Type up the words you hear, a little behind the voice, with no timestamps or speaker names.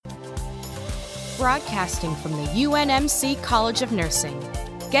broadcasting from the UNMC College of Nursing.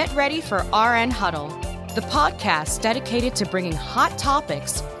 Get ready for RN Huddle, the podcast dedicated to bringing hot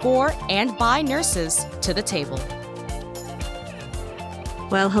topics for and by nurses to the table.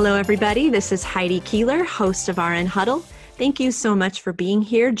 Well, hello, everybody. This is Heidi Keeler, host of RN Huddle. Thank you so much for being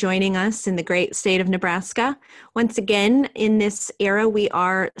here, joining us in the great state of Nebraska. Once again, in this era, we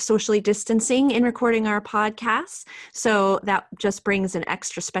are socially distancing in recording our podcasts, so that just brings an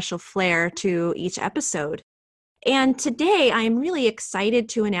extra special flair to each episode. And today, I am really excited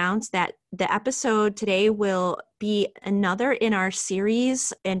to announce that the episode today will be another in our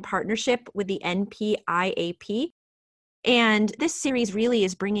series in partnership with the NPIAP. And this series really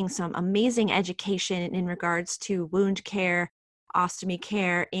is bringing some amazing education in regards to wound care, ostomy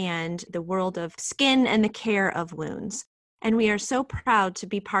care, and the world of skin and the care of wounds. And we are so proud to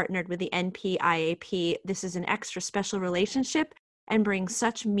be partnered with the NPIAP. This is an extra special relationship and brings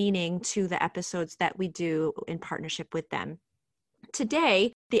such meaning to the episodes that we do in partnership with them.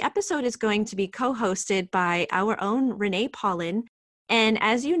 Today, the episode is going to be co-hosted by our own Renee Paulin. And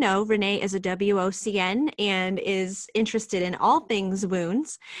as you know, Renee is a WOCN and is interested in all things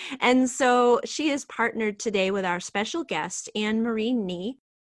wounds. And so she is partnered today with our special guest, Anne-Marie Nee.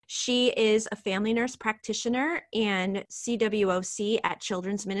 She is a family nurse practitioner and CWOC at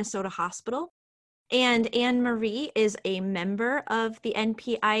Children's Minnesota Hospital. And Anne-Marie is a member of the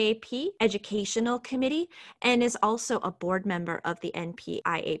NPIAP Educational Committee and is also a board member of the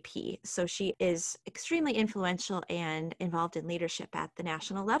NPIAP. So she is extremely influential and involved in leadership at the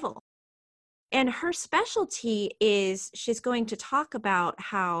national level. And her specialty is she's going to talk about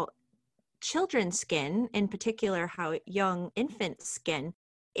how children's skin, in particular how young infant skin,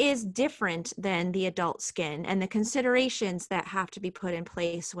 is different than the adult skin and the considerations that have to be put in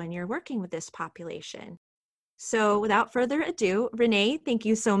place when you're working with this population. So without further ado, Renee, thank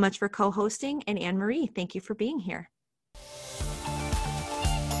you so much for co-hosting, and Anne-Marie, thank you for being here.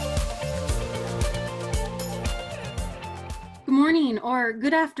 Good morning or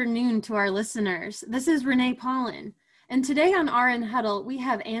good afternoon to our listeners. This is Renee Paulin. And today on RN Huddle, we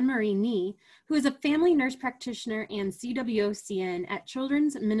have Anne-Marie Nee, who is a family nurse practitioner and CWOCN at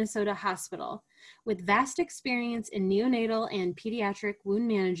Children's Minnesota Hospital, with vast experience in neonatal and pediatric wound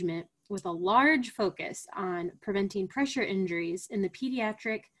management, with a large focus on preventing pressure injuries in the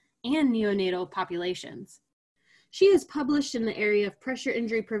pediatric and neonatal populations. She is published in the area of pressure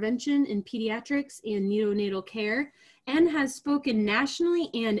injury prevention in pediatrics and neonatal care, and has spoken nationally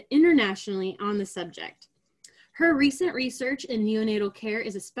and internationally on the subject. Her recent research in neonatal care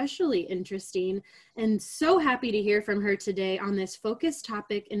is especially interesting, and so happy to hear from her today on this focused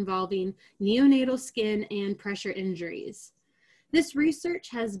topic involving neonatal skin and pressure injuries. This research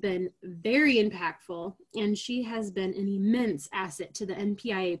has been very impactful, and she has been an immense asset to the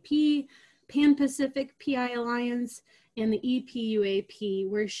NPIAP, Pan-Pacific PI Alliance, and the EPUAP,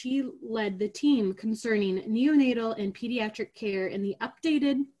 where she led the team concerning neonatal and pediatric care in the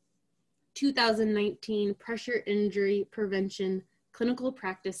updated 2019 Pressure Injury Prevention Clinical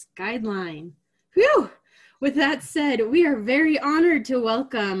Practice Guideline. Whew! With that said, we are very honored to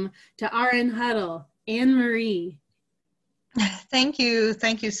welcome to RN Huddle, Anne-Marie. Thank you.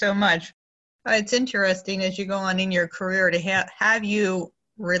 Thank you so much. It's interesting as you go on in your career to have you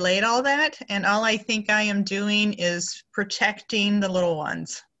relate all that. And all I think I am doing is protecting the little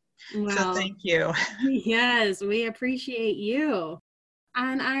ones. Wow. So thank you. Yes, we appreciate you.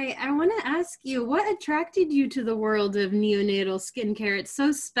 And I want to ask you, what attracted you to the world of neonatal skincare? It's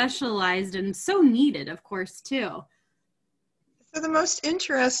so specialized and so needed, of course, too. So the most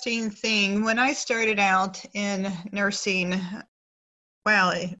interesting thing, when I started out in nursing,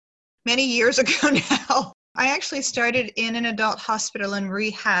 well, many years ago now, I actually started in an adult hospital in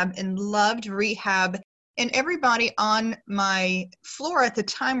rehab and loved rehab. And everybody on my floor at the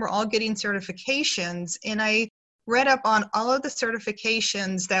time were all getting certifications. And I read up on all of the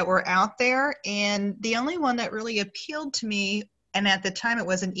certifications that were out there, and the only one that really appealed to me, and at the time it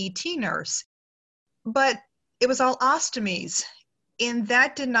was an ET nurse, but it was all ostomies, and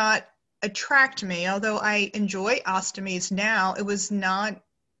that did not attract me. Although I enjoy ostomies now, it was not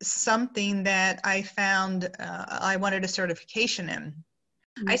something that I found I wanted a certification in.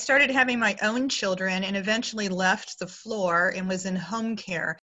 Mm-hmm. I started having my own children and eventually left the floor and was in home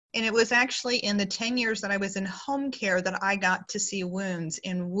care. And it was actually in the 10 years that I was in home care that I got to see wounds.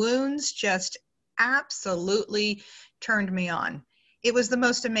 And wounds just absolutely turned me on. It was the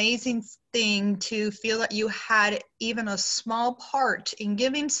most amazing thing to feel that you had even a small part in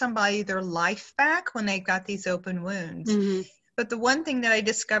giving somebody their life back when they got these open wounds. Mm-hmm. But the one thing that I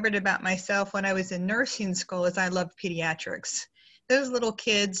discovered about myself when I was in nursing school is I loved pediatrics. those little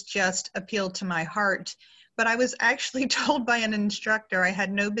kids just appealed to my heart. But I was actually told by an instructor I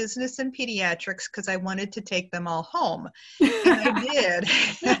had no business in pediatrics because I wanted to take them all home. And I did.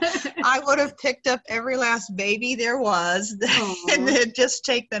 I would have picked up every last baby there was and then just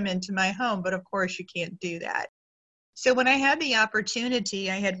take them into my home. But of course, you can't do that. So when I had the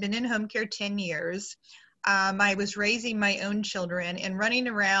opportunity, I had been in home care 10 years. I was raising my own children and running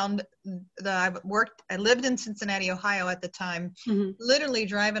around. I lived in Cincinnati, Ohio at the time, literally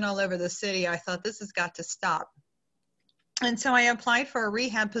driving all over the city. I thought, this has got to stop. And so I applied for a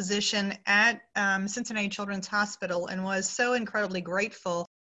rehab position at Cincinnati Children's Hospital and was so incredibly grateful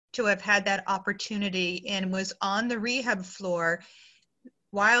to have had that opportunity, and was on the rehab floor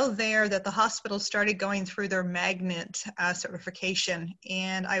while there that the hospital started going through their magnet certification.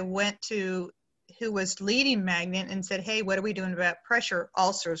 And I went to who was leading Magnet and said, hey, what are we doing about pressure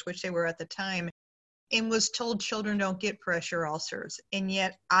ulcers, which they were at the time, and was told children don't get pressure ulcers. And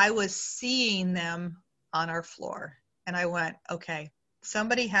yet I was seeing them on our floor. And I went, okay,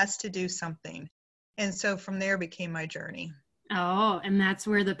 somebody has to do something. And so from there became my journey. Oh, and that's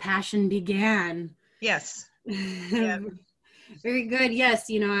where the passion began. Yes. Yeah. Very good. Yes.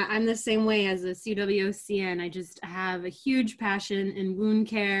 You know, I'm the same way as a CWOCN. I just have a huge passion in wound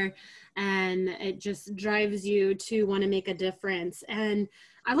care, and it just drives you to want to make a difference. And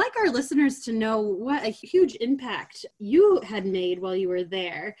I'd like our listeners to know what a huge impact you had made while you were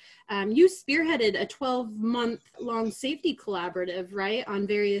there. You spearheaded a 12-month-long safety collaborative, right, on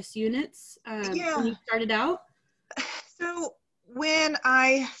various units when you started out? So when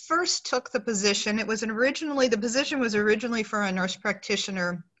I first took the position, the position was originally for a nurse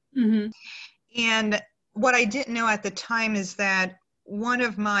practitioner. And what I didn't know at the time is that one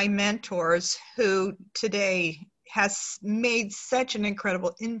of my mentors, who today has made such an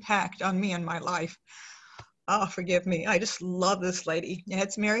incredible impact on me and my life. Oh, forgive me. I just love this lady.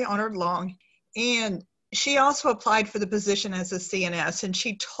 It's Mary Honored Long. And she also applied for the position as a CNS. And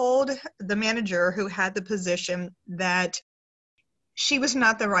she told the manager who had the position that she was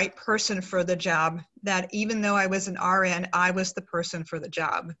not the right person for the job, that even though I was an RN, I was the person for the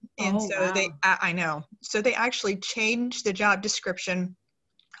job. And I know. So they actually changed the job description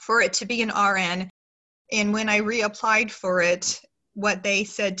for it to be an RN. And when I reapplied for it, what they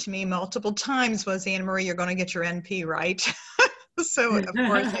said to me multiple times was, Anne Marie, you're going to get your NP, right? So of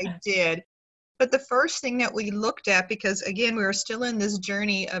course I did. But the first thing that we looked at, because again, we were still in this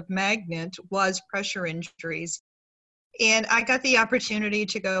journey of Magnet, was pressure injuries. And I got the opportunity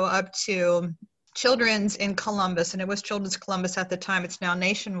to go up to Children's in Columbus, and it was Children's Columbus at the time, it's now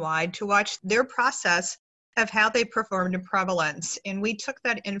nationwide, to watch their process of how they performed in prevalence. And we took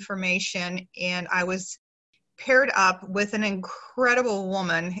that information, and I was paired up with an incredible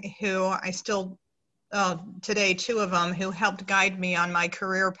woman who I still, today, two of them, who helped guide me on my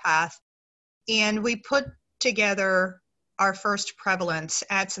career path. And we put together our first prevalence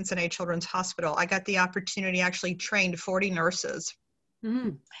at Cincinnati Children's Hospital. I got the opportunity, actually trained 40 nurses.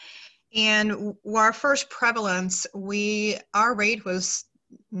 And our first prevalence, our rate was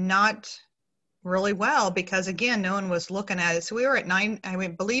not really well, because again, no one was looking at it. So we were at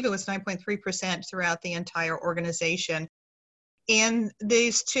I believe it was 9.3% throughout the entire organization. And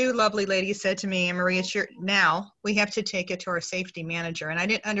these two lovely ladies said to me, Anne Marie, now we have to take it to our safety manager. And I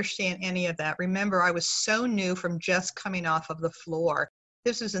didn't understand any of that. Remember, I was so new from just coming off of the floor.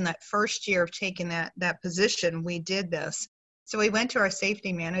 This was in that first year of taking that position. We did this. So we went to our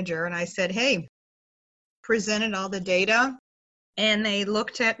safety manager and I said, hey, presented all the data. And they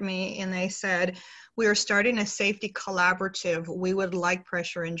looked at me and they said, we are starting a safety collaborative. We would like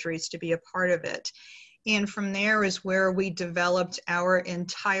pressure injuries to be a part of it. And from there is where we developed our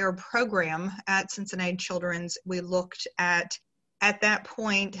entire program at Cincinnati Children's. We looked at that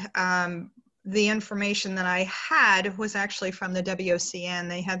point, the information that I had was actually from the WOCN.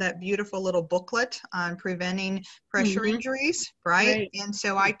 They had that beautiful little booklet on preventing pressure injuries, right? And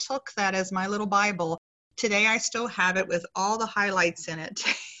so I took that as my little Bible. Today I still have it with all the highlights in it.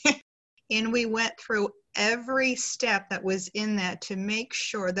 And we went through every step that was in that to make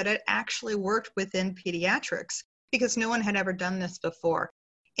sure that it actually worked within pediatrics, because no one had ever done this before.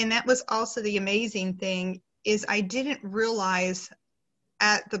 And that was also the amazing thing, is I didn't realize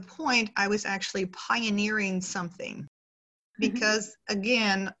at the point I was actually pioneering something, because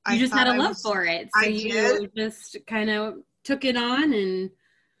again, you just had a love for it. So you just kind of took it on. And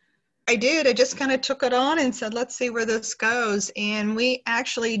I did. I just kind of took it on and said, let's see where this goes. And we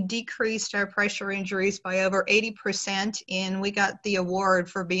actually decreased our pressure injuries by over 80%. And we got the award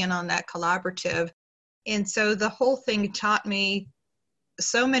for being on that collaborative. And so the whole thing taught me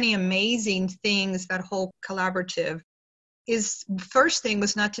so many amazing things, that whole collaborative. is first thing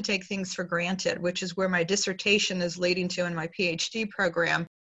was not to take things for granted, which is where my dissertation is leading to in my PhD program,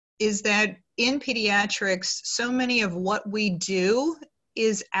 is that in pediatrics, so many of what we do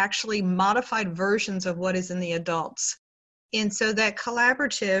is actually modified versions of what is in the adults. And so that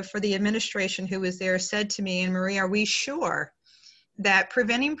collaborative for the administration who was there said to me, "And Marie, are we sure that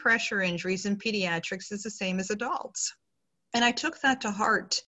preventing pressure injuries in pediatrics is the same as adults?" And I took that to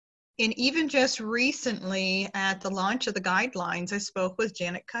heart. And even just recently at the launch of the guidelines, I spoke with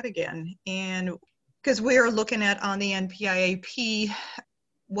Janet Cuttigan. And because we are looking at on the NPIAP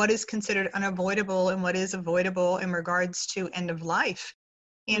what is considered unavoidable and what is avoidable in regards to end of life.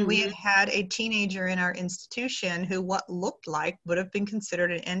 And we had a teenager in our institution who what looked like would have been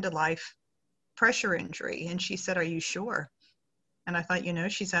considered an end of life pressure injury. And she said, "Are you sure?" And I thought,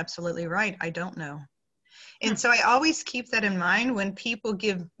 she's absolutely right. I don't know. And so I always keep that in mind when people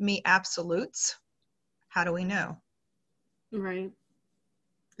give me absolutes. How do we know? Right.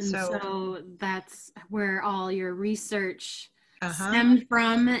 And so that's where all your research stemmed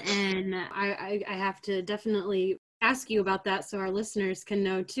from. And I have to definitely ask you about that so our listeners can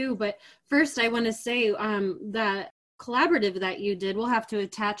know too. But first, I want to say that collaborative that you did, we'll have to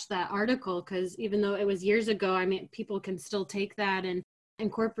attach that article, because even though it was years ago, I mean, people can still take that and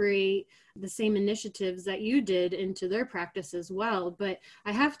incorporate the same initiatives that you did into their practice as well. But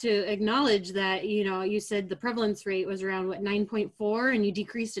I have to acknowledge that, you said the prevalence rate was around 9.4 and you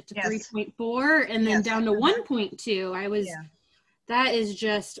decreased it to 3.4 and then down to 1.2. That is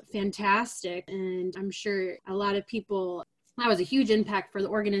just fantastic. And I'm sure a lot of people, that was a huge impact for the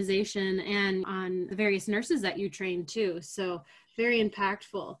organization and on the various nurses that you trained too. So very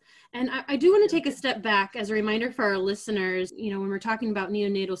impactful. And I do want to take a step back as a reminder for our listeners, when we're talking about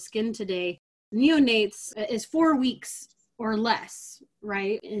neonatal skin today, neonates is 4 weeks or less,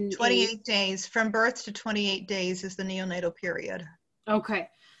 right? 28 days, from birth to 28 days is the neonatal period. Okay.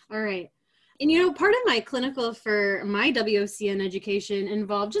 All right. And part of my clinical for my WOCN education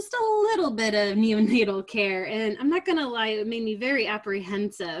involved just a little bit of neonatal care. And I'm not going to lie, it made me very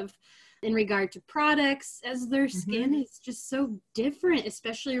apprehensive in regard to products, as their skin is just so different,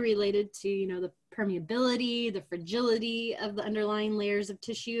 especially related to, the permeability, the fragility of the underlying layers of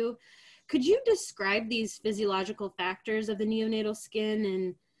tissue. Could you describe these physiological factors of the neonatal skin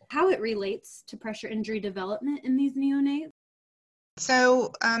and how it relates to pressure injury development in these neonates?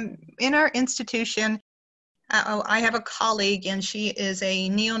 So in our institution, I have a colleague, and she is a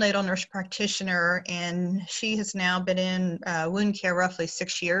neonatal nurse practitioner, and she has now been in wound care roughly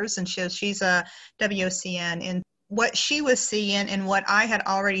 6 years, and she's a WOCN. And what she was seeing and what I had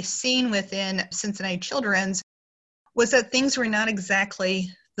already seen within Cincinnati Children's was that things were not exactly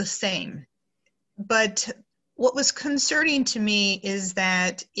the same. But what was concerning to me is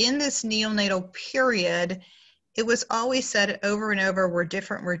that in this neonatal period, it was always said over and over, we're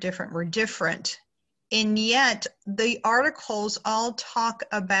different, we're different, we're different. And yet the articles all talk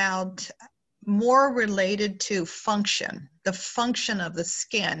about more related to function, the function of the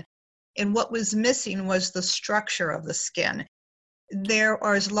skin. And what was missing was the structure of the skin. There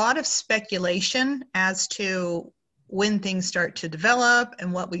was a lot of speculation as to when things start to develop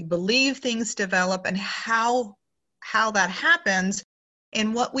and what we believe things develop and how that happens.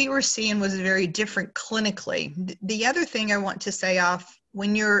 And what we were seeing was very different clinically. The other thing I want to say off,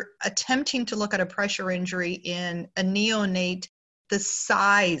 when you're attempting to look at a pressure injury in a neonate, the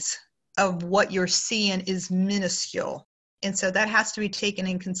size of what you're seeing is minuscule. And so that has to be taken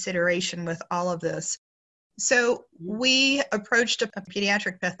in consideration with all of this. So we approached a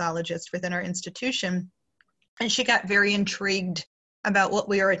pediatric pathologist within our institution, and she got very intrigued about what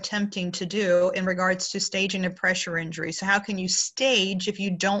we are attempting to do in regards to staging a pressure injury. So how can you stage if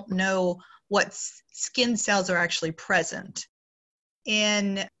you don't know what skin cells are actually present?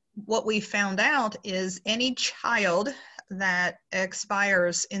 And what we found out is any child that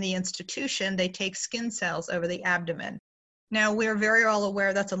expires in the institution, they take skin cells over the abdomen. Now, we're very all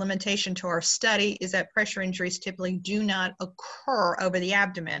aware that's a limitation to our study, is that pressure injuries typically do not occur over the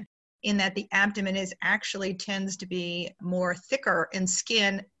abdomen, in that the abdomen actually tends to be more thicker in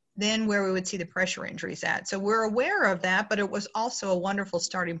skin than where we would see the pressure injuries at. So we're aware of that, but it was also a wonderful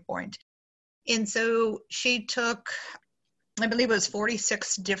starting point. And so she took, I believe it was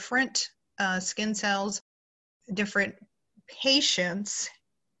 46 different skin cells, different patients,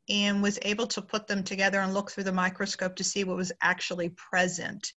 and was able to put them together and look through the microscope to see what was actually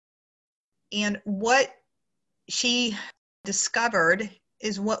present. And what she discovered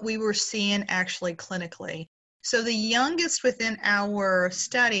is what we were seeing actually clinically. So the youngest within our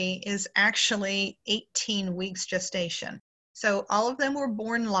study is actually 18 weeks gestation. So all of them were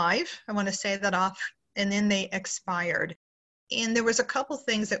born live, I want to say that off, and then they expired. And there was a couple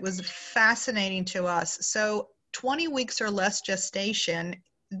things that was fascinating to us. So 20 weeks or less gestation,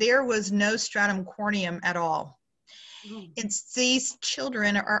 there was no stratum corneum at all. And these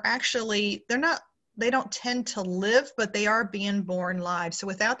children are actually, they don't tend to live, but they are being born live. So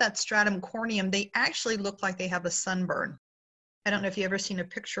without that stratum corneum, they actually look like they have a sunburn. I don't know if you've ever seen a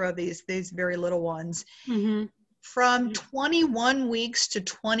picture of these very little ones. Mm-hmm. From 21 weeks to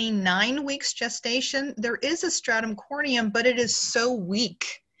 29 weeks gestation, there is a stratum corneum, but it is so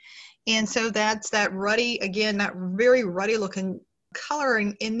weak. And so that's that ruddy, again, that very ruddy looking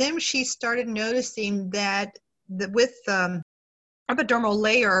coloring. And then she started noticing that with epidermal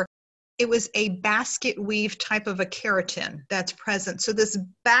layer, it was a basket weave type of a keratin that's present. So this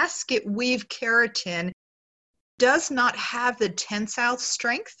basket weave keratin does not have the tensile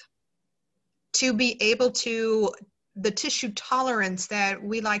strength to be able to, the tissue tolerance that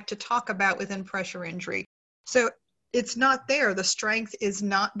we like to talk about within pressure injury. So it's not there. The strength is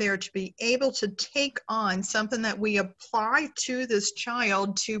not there to be able to take on something that we apply to this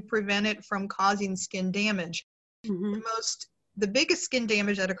child to prevent it from causing skin damage. Mm-hmm. The biggest skin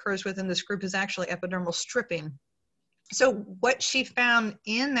damage that occurs within this group is actually epidermal stripping. So what she found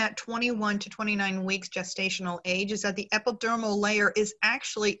in that 21 to 29 weeks gestational age is that the epidermal layer is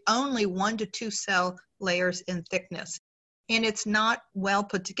actually only 1 to 2 cell layers in thickness. And it's not well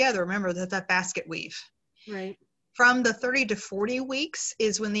put together. Remember that basket weave. Right. From the 30 to 40 weeks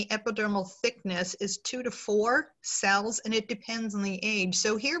is when the epidermal thickness is 2 to 4 cells, and it depends on the age.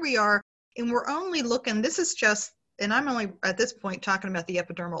 So here we are, and we're only looking, this is just, and I'm only at this point talking about the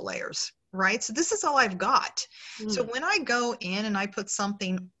epidermal layers, right? So this is all I've got. So when I go in and I put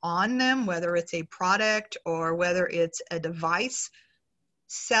something on them, whether it's a product or whether it's a device,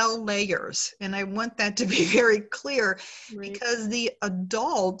 cell layers, and I want that to be very clear, because the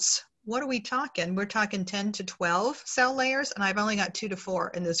adults, what are we talking? We're talking 10 to 12 cell layers, and I've only got 2 to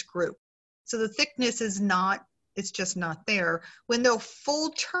 4 in this group. So the thickness is not, it's just not there. When they're full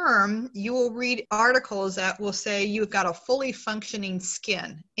term, you will read articles that will say you've got a fully functioning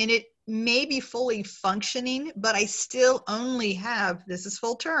skin, and it may be fully functioning, but I still only have, this is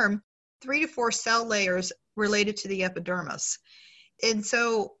full term, 3 to 4 cell layers related to the epidermis. And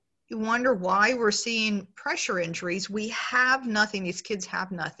so you wonder why we're seeing pressure injuries. We have nothing. These kids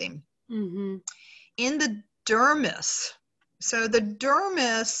have nothing. Mm-hmm. In the dermis, so the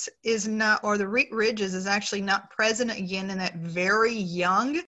dermis is not, or the ridges is actually not present again in that very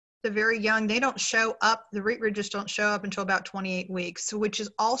young. The very young, they don't show up, the ridges don't show up until about 28 weeks, so which is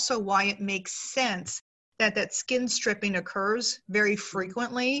also why it makes sense that that skin stripping occurs very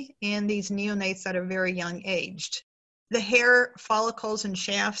frequently in these neonates that are very young aged. The hair follicles and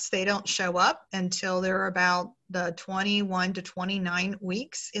shafts, they don't show up until they're about the 21 to 29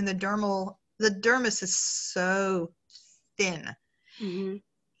 weeks. In the dermis is so thin.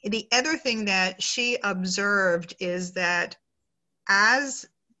 Mm-hmm. The other thing that she observed is that as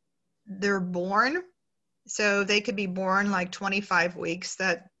they're born, so they could be born like 25 weeks,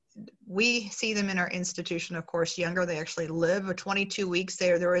 that we see them in our institution, of course, younger, they actually live, or 22 weeks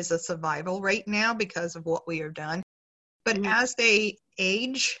there is a survival rate now because of what we have done. But as they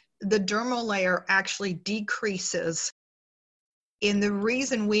age, the dermal layer actually decreases. And the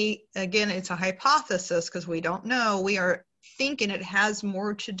reason again, it's a hypothesis because we don't know, we are thinking it has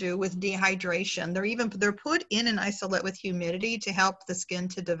more to do with dehydration. They're put in an isolate with humidity to help the skin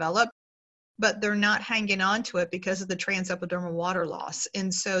to develop, but they're not hanging on to it because of the transepidermal water loss.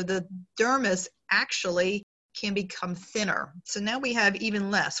 And so the dermis actually can become thinner. So now we have even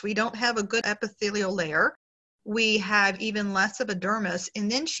less. We don't have a good epithelial layer. We have even less of a dermis.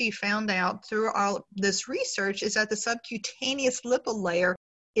 And then she found out through all this research is that the subcutaneous lipid layer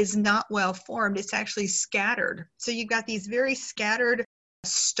is not well formed. It's actually scattered. So you've got these very scattered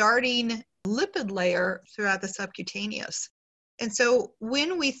starting lipid layer throughout the subcutaneous. And so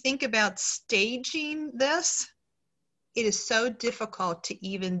when we think about staging this, it is so difficult to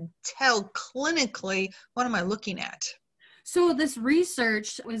even tell clinically, what am I looking at? So this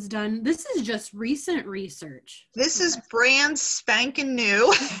research was done, this is just recent research. This is brand spanking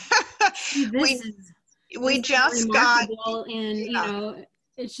new. we just got, and you know,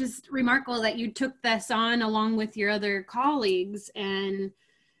 it's just remarkable that you took this on along with your other colleagues. And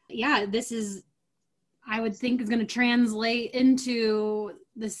yeah, this is, I would think, is going to translate into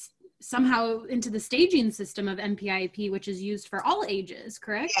this somehow into the staging system of NPIP, which is used for all ages,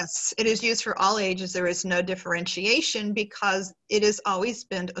 correct? Yes, it is used for all ages. There is no differentiation because it has always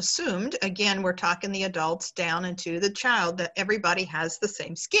been assumed, again, we're talking the adults down into the child, that everybody has the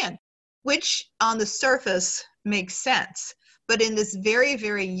same skin, which on the surface makes sense. But in this very,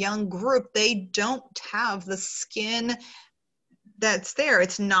 very young group, they don't have the skin that's there.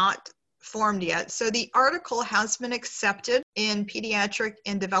 It's not formed yet. So the article has been accepted in pediatric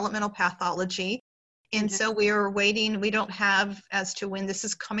and developmental pathology. And Okay. so we are waiting. We don't have as to when this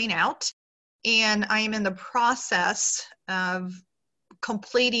is coming out. And I am in the process of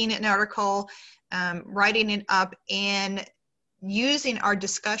completing an article, writing it up, and using our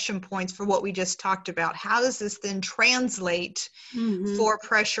discussion points for what we just talked about. How does this then translate for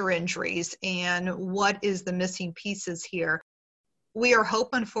pressure injuries, and what is the missing pieces here? We are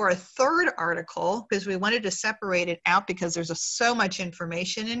hoping for a third article because we wanted to separate it out because there's so much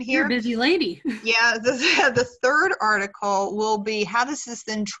information in here. You're a busy lady. Yeah, the third article will be how does this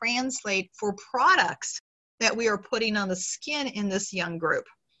then translate for products that we are putting on the skin in this young group?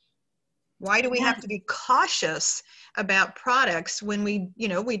 Why do we have to be cautious about products when we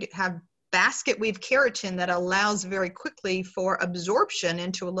have basket weave keratin that allows very quickly for absorption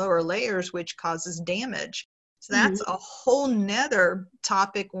into lower layers, which causes damage? So that's a whole nother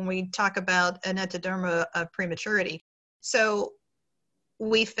topic when we talk about anatoderma of prematurity. So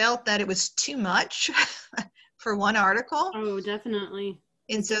we felt that it was too much for one article. Oh, definitely.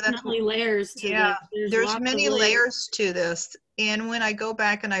 And so definitely that's layers to this. There's many layers to this. And when I go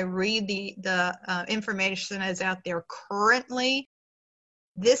back and I read the information that is out there currently,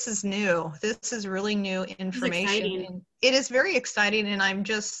 this is new. This is really new information. It is very exciting, and I'm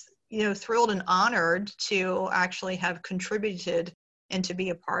just thrilled and honored to actually have contributed and to be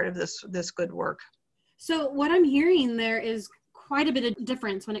a part of this good work. So what I'm hearing there is quite a bit of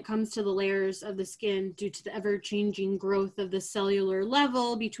difference when it comes to the layers of the skin due to the ever-changing growth of the cellular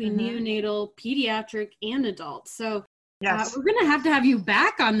level between neonatal, pediatric, and adult. So yes, we're going to have you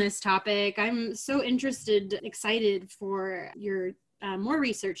back on this topic. I'm so excited for your more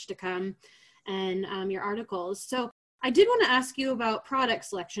research to come and your articles. So I did want to ask you about product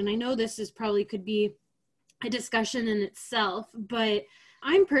selection. I know this is probably could be a discussion in itself, but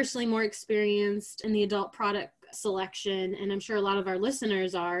I'm personally more experienced in the adult product selection, and I'm sure a lot of our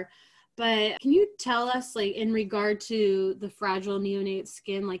listeners are. But can you tell us, like in regard to the fragile neonate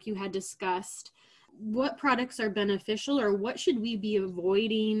skin, like you had discussed, what products are beneficial, or what should we be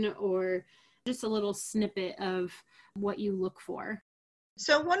avoiding, or just a little snippet of what you look for?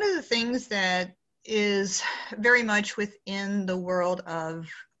 So one of the things that is very much within the world of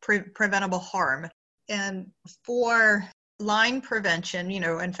preventable harm, and for line prevention,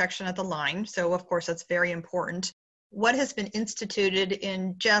 infection at the line, so of course that's very important. What has been instituted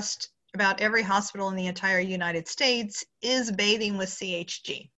in just about every hospital in the entire United States is bathing with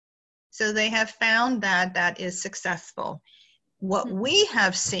CHG. So they have found that that is successful. What we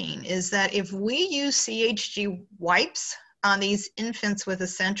have seen is that if we use CHG wipes on these infants with a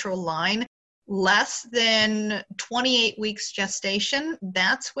central line, less than 28 weeks gestation,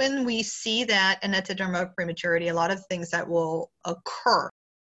 that's when we see that anatoderma of prematurity, a lot of things that will occur.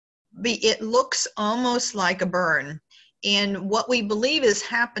 It looks almost like a burn. And what we believe is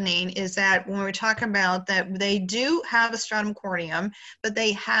happening is that when we're talking about that they do have a stratum corneum, but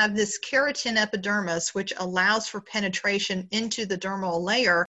they have this keratin epidermis, which allows for penetration into the dermal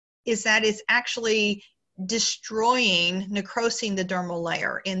layer, is that it's actually necrosing the dermal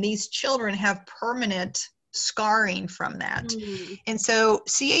layer. And these children have permanent scarring from that. And so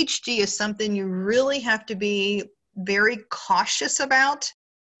CHG is something you really have to be very cautious about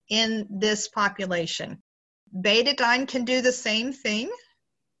in this population. Betadine can do the same thing.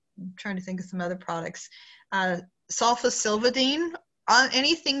 I'm trying to think of some other products. Sulfasilvadine,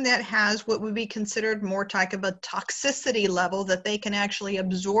 anything that has what would be considered more type of a toxicity level that they can actually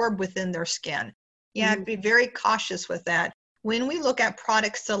absorb within their skin. You have to be very cautious with that. When we look at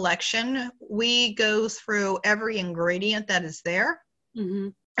product selection, we go through every ingredient that is there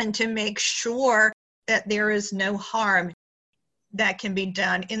and to make sure that there is no harm that can be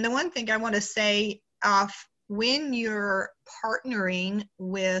done. And the one thing I want to say, when you're partnering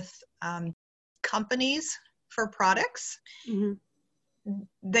with companies for products,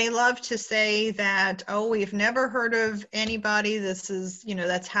 they love to say that, oh, we've never heard of anybody that's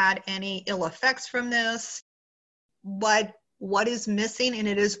had any ill effects from this. But what is missing, and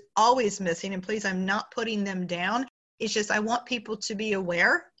it is always missing, and please, I'm not putting them down, it's just I want people to be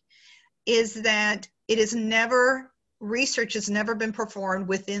aware, is that research has never been performed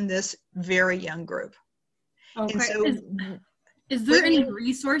within this very young group. Okay. And so, is there any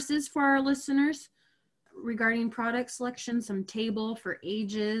resources for our listeners regarding product selection, some table for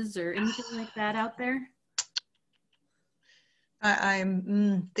ages or anything like that out there?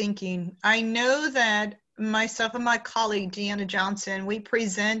 I'm thinking. I know that myself and my colleague, Deanna Johnson, we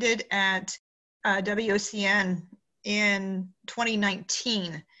presented at WOCN in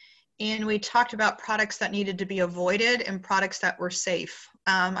 2019. and we talked about products that needed to be avoided and products that were safe.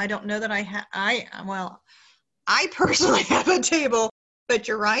 I don't know that I personally have a table, but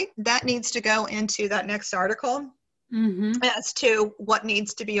you're right. That needs to go into that next article as to what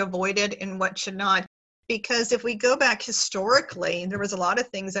needs to be avoided and what should not. Because if we go back historically, there was a lot of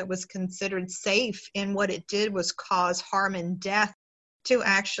things that was considered safe, and what it did was cause harm and death to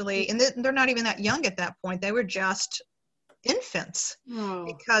actually, and they're not even that young at that point. They were just infants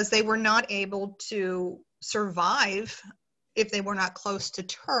because they were not able to survive if they were not close to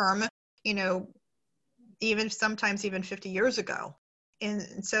term, even sometimes even 50 years ago.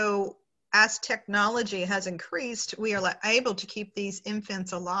 And so as technology has increased, we are able to keep these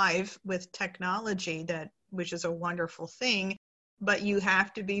infants alive with technology, which is a wonderful thing, but you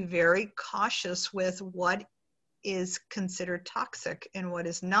have to be very cautious with what is considered toxic and what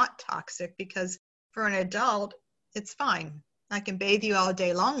is not toxic, because for an adult, it's fine. I can bathe you all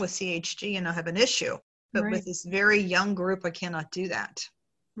day long with CHG and not have an issue. But with this very young group, I cannot do that.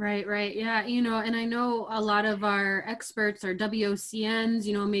 Right. Yeah. And I know a lot of our experts are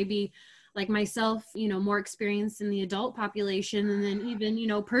WOCNs, maybe like myself, more experienced in the adult population. And then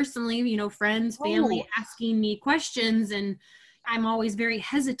even, personally, friends, family asking me questions. And I'm always very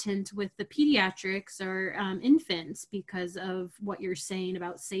hesitant with the pediatrics or infants because of what you're saying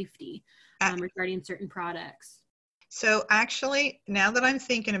about safety regarding certain products. So actually, now that I'm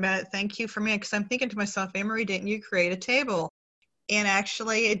thinking about it, thank you for me, because I'm thinking to myself, Anne-Marie, didn't you create a table? And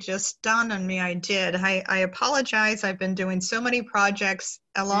actually, it just dawned on me I did. I apologize. I've been doing so many projects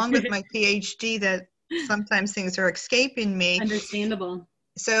along with my PhD that sometimes things are escaping me. Understandable.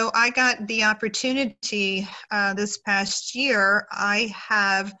 So I got the opportunity this past year. I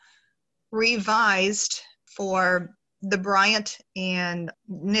have revised for the Bryant and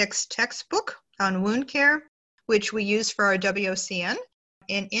Nix textbook on wound care, which we use for our WOCN.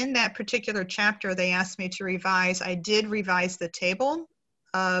 And in that particular chapter, they asked me to revise. I did revise the table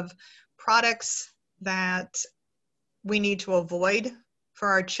of products that we need to avoid for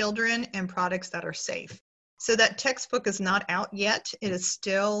our children and products that are safe. So that textbook is not out yet. It is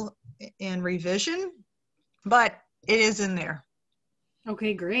still in revision, but it is in there.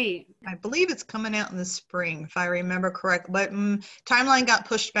 Okay, great. I believe it's coming out in the spring, if I remember correctly, but timeline got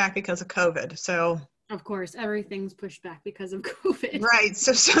pushed back because of COVID. So of course, everything's pushed back because of COVID. Right.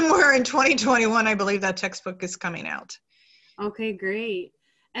 So somewhere in 2021, I believe that textbook is coming out. Okay, great.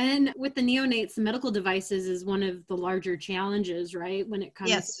 And with the neonates, the medical devices is one of the larger challenges, right? When it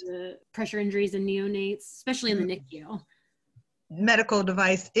comes to pressure injuries in neonates, especially in the NICU. Medical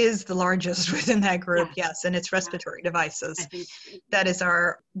device is the largest within that group, yes, and it's respiratory devices. That is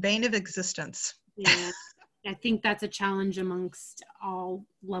our bane of existence. Yeah. I think that's a challenge amongst all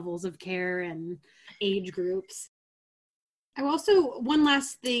levels of care and age groups. One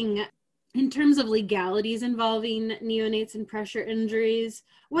last thing, in terms of legalities involving neonates and pressure injuries,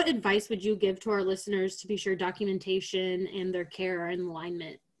 what advice would you give to our listeners to be sure documentation and their care are in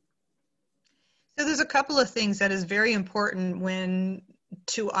alignment? So there's a couple of things that is very important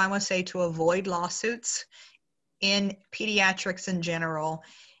to avoid lawsuits in pediatrics in general.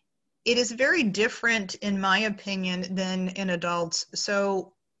 It is very different, in my opinion, than in adults.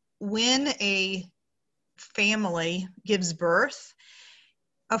 So when a family gives birth,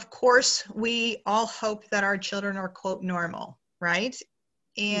 of course, we all hope that our children are, quote, normal, right?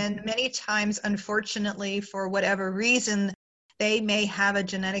 And many times, unfortunately, for whatever reason, they may have a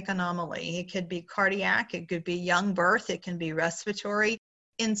genetic anomaly. It could be cardiac, it could be young birth, it can be respiratory.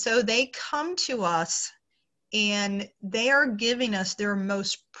 And so they come to us and they are giving us their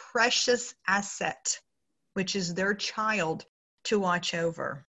most precious asset, which is their child, to watch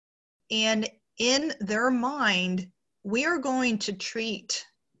over. And in their mind, we are going to treat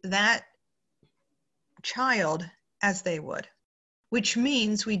that child as they would, which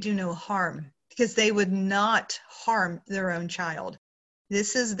means we do no harm, because they would not harm their own child.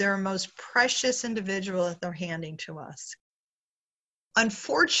 This is their most precious individual that they're handing to us.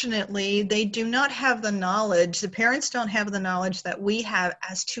 Unfortunately, they do not have the knowledge, the parents don't have the knowledge that we have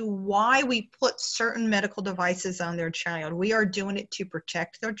as to why we put certain medical devices on their child. We are doing it to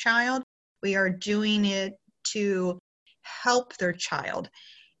protect their child. We are doing it to help their child.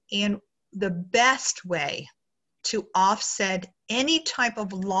 And the best way to offset any type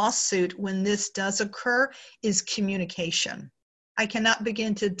of lawsuit when this does occur is communication. I cannot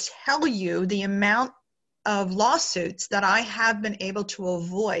begin to tell you the amount of lawsuits that I have been able to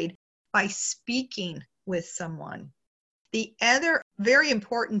avoid by speaking with someone. The other very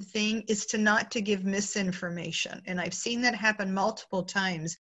important thing is not to give misinformation. And I've seen that happen multiple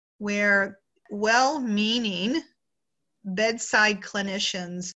times where well-meaning bedside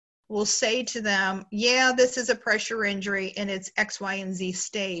clinicians will say to them, yeah, this is a pressure injury and it's X, Y, and Z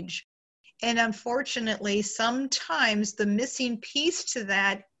stage. And unfortunately, sometimes the missing piece to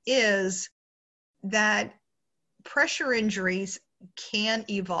that is that pressure injuries can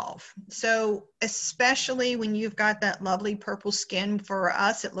evolve. So especially when you've got that lovely purple skin, for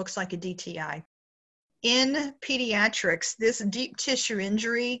us, it looks like a DTI. In pediatrics, this deep tissue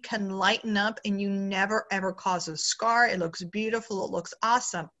injury can lighten up and you never ever cause a scar. It looks beautiful, it looks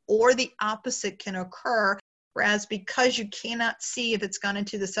awesome. Or the opposite can occur, whereas because you cannot see if it's gone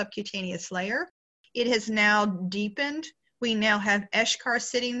into the subcutaneous layer, it has now deepened. We now have eschar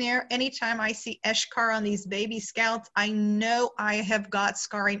sitting there. Anytime I see eschar on these baby scouts, I know I have got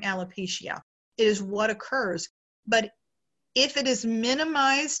scarring alopecia. It is what occurs. But if it is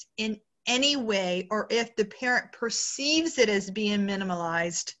minimized in any way, or if the parent perceives it as being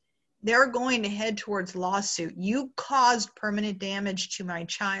minimalized, they're going to head towards lawsuit. You caused permanent damage to my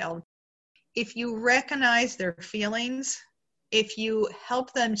child. If you recognize their feelings, if you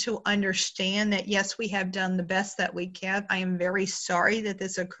help them to understand that, yes, we have done the best that we can. I am very sorry that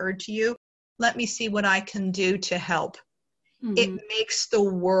this occurred to you. Let me see what I can do to help. Mm-hmm. It makes the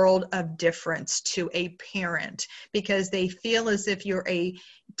world of difference to a parent, because they feel as if you're a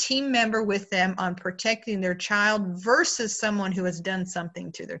team member with them on protecting their child versus someone who has done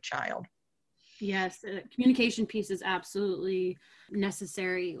something to their child. Yes, the communication piece is absolutely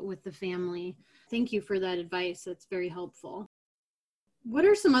necessary with the family. Thank you for that advice. That's very helpful. What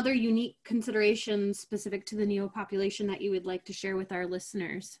are some other unique considerations specific to the NEO population that you would like to share with our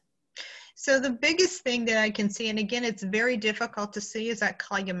listeners? So the biggest thing that I can see, and again, it's very difficult to see, is that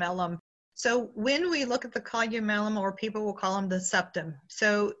columellum. So when we look at the columellum, or people will call them the septum,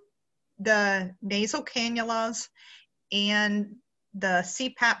 so the nasal cannulas and the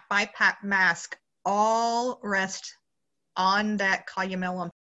CPAP, BiPAP mask all rest on that columellum.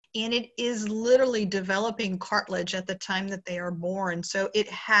 And it is literally developing cartilage at the time that they are born. So it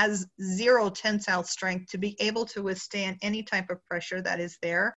has zero tensile strength to be able to withstand any type of pressure that is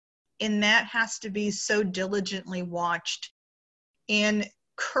there. And that has to be so diligently watched. And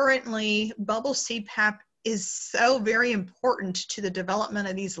currently, bubble CPAP is so very important to the development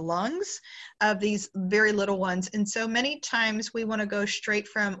of these lungs, of these very little ones. And so many times we want to go straight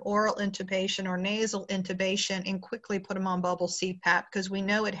from oral intubation or nasal intubation and quickly put them on bubble CPAP because we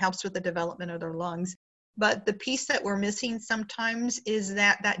know it helps with the development of their lungs. But the piece that we're missing sometimes is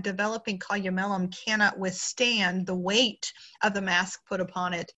that developing columellum cannot withstand the weight of the mask put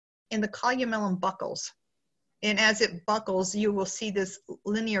upon it. And the columellum buckles. And as it buckles, you will see this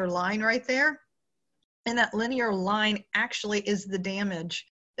linear line right there. And that linear line actually is the damage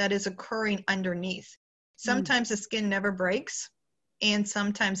that is occurring underneath. Sometimes the skin never breaks, and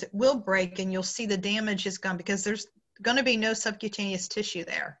sometimes it will break, and you'll see the damage is gone because there's going to be no subcutaneous tissue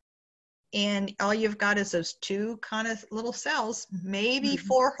there. And all you've got is those two kind of little cells, maybe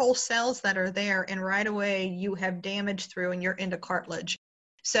 4 whole cells that are there, and right away you have damage through and you're into cartilage.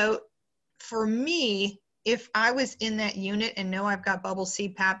 So for me, if I was in that unit and know I've got bubble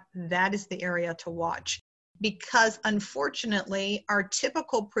CPAP, that is the area to watch, because unfortunately our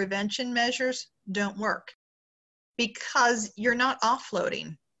typical prevention measures don't work because you're not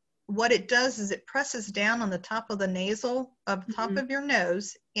offloading. What it does is it presses down on the top of the nasal, of top of your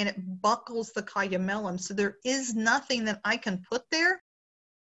nose, and it buckles the columellum. So there is nothing that I can put there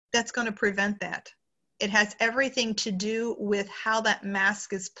that's going to prevent that. It has everything to do with how that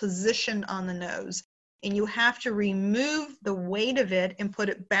mask is positioned on the nose. And you have to remove the weight of it and put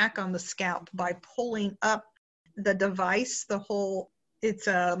it back on the scalp by pulling up the device, it's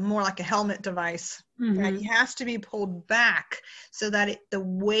more like a helmet device. That it has to be pulled back so that the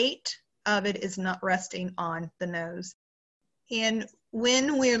weight of it is not resting on the nose. And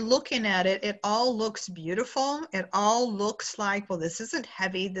when we're looking at it, it all looks beautiful. It all looks like, well, this isn't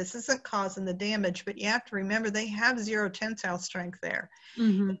heavy, this isn't causing the damage, but you have to remember they have zero tensile strength there.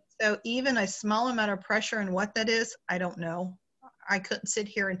 So even a small amount of pressure, and what that is, I don't know. I couldn't sit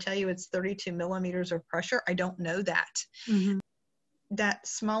here and tell you it's 32 millimeters of pressure. I don't know that. That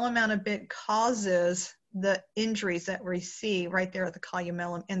small amount of bit causes the injuries that we see right there at the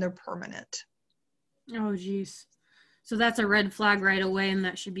columellum, and they're permanent. Oh, geez. So that's a red flag right away, and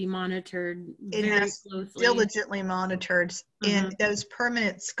that should be monitored very closely. Diligently monitored. And those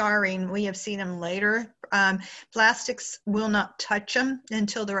permanent scarring, we have seen them later. Plastics will not touch them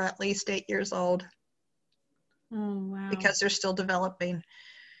until they're at least 8 years old. Oh, wow. Because they're still developing.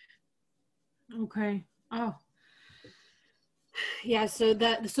 Okay. Oh. Yeah, so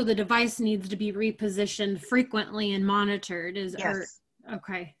the device needs to be repositioned frequently and monitored. Yes.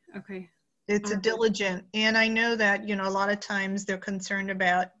 Okay. It's a diligent, and I know that, a lot of times they're concerned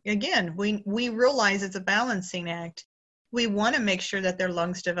about, again, we realize it's a balancing act. We want to make sure that their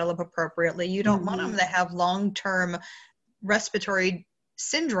lungs develop appropriately. You don't want them to have long-term respiratory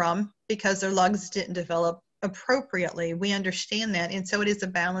syndrome because their lungs didn't develop appropriately. We understand that. And so it is a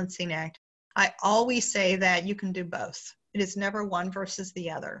balancing act. I always say that you can do both. It is never one versus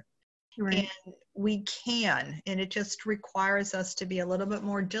the other. Right. And we can, and it just requires us to be a little bit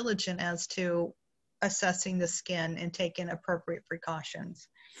more diligent as to assessing the skin and taking appropriate precautions.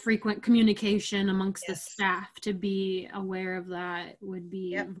 Frequent communication amongst the staff to be aware of that would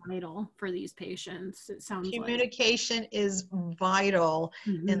be vital for these patients. It sounds communication is vital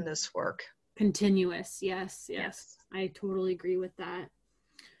in this work. Continuous. Yes. I totally agree with that.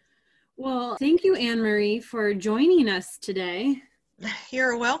 Well, thank you, Anne-Marie, for joining us today.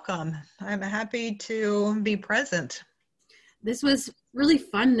 You're welcome. I'm happy to be present. This was really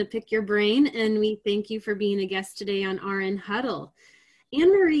fun to pick your brain, and we thank you for being a guest today on RN Huddle.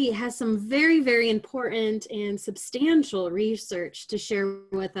 Anne-Marie has some very, very important and substantial research to share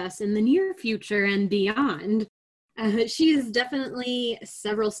with us in the near future and beyond. She is definitely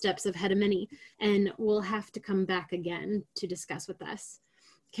several steps ahead of many, and will have to come back again to discuss with us.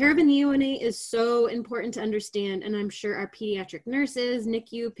 Care of a neonate is so important to understand, and I'm sure our pediatric nurses,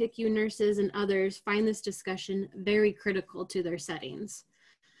 NICU, PICU nurses, and others find this discussion very critical to their settings.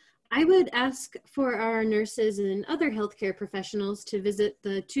 I would ask for our nurses and other healthcare professionals to visit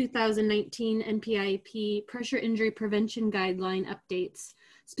the 2019 NPIP Pressure Injury Prevention Guideline updates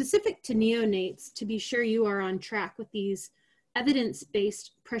specific to neonates to be sure you are on track with these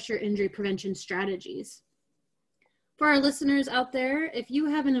evidence-based pressure injury prevention strategies. For our listeners out there, if you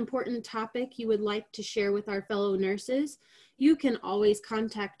have an important topic you would like to share with our fellow nurses, you can always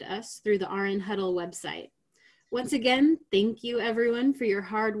contact us through the RN Huddle website. Once again, thank you everyone for your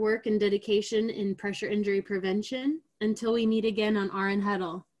hard work and dedication in pressure injury prevention. Until we meet again on RN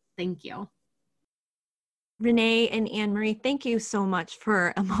Huddle, thank you. Renee and Anne-Marie, thank you so much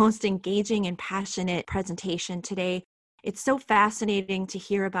for a most engaging and passionate presentation today. It's so fascinating to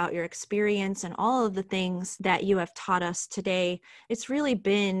hear about your experience and all of the things that you have taught us today. It's really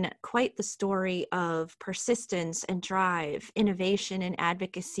been quite the story of persistence and drive, innovation and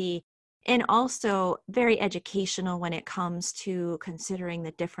advocacy, and also very educational when it comes to considering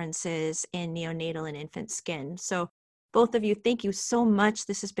the differences in neonatal and infant skin. So both of you, thank you so much.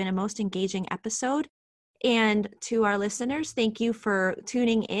 This has been a most engaging episode. And to our listeners, thank you for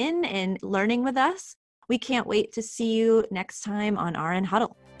tuning in and learning with us. We can't wait to see you next time on RN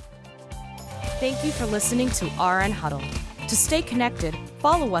Huddle. Thank you for listening to RN Huddle. To stay connected,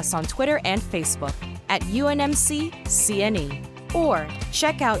 follow us on Twitter and Facebook at UNMC-CNE or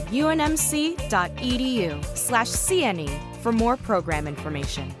check out unmc.edu/CNE for more program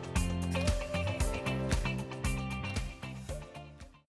information.